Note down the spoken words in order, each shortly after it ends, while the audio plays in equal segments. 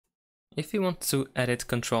If you want to edit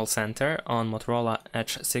Control Center on Motorola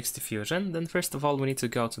Edge 60 Fusion, then first of all we need to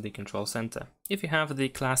go to the Control Center. If you have the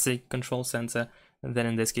classic Control Center, then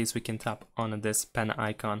in this case we can tap on this pen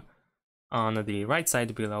icon on the right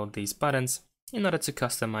side below these buttons in order to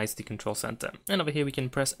customize the Control Center. And over here we can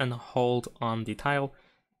press and hold on the tile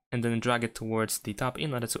and then drag it towards the top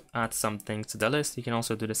in order to add something to the list. You can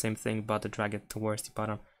also do the same thing but drag it towards the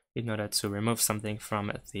bottom in order to remove something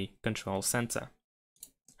from the Control Center.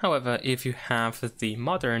 However, if you have the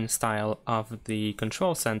modern style of the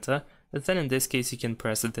Control Center, then in this case you can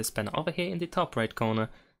press this pen over here in the top right corner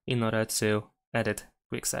in order to edit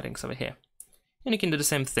quick settings over here. And you can do the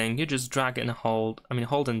same thing, you just drag and hold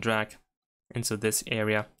and drag into this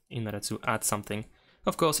area in order to add something.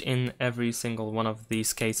 Of course, in every single one of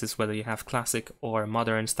these cases, whether you have classic or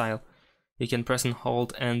modern style, you can press and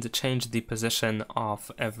hold and change the position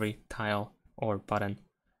of every tile or button.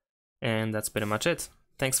 And that's pretty much it.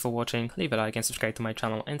 Thanks for watching, leave a like and subscribe to my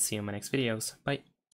channel and see you in my next videos. Bye!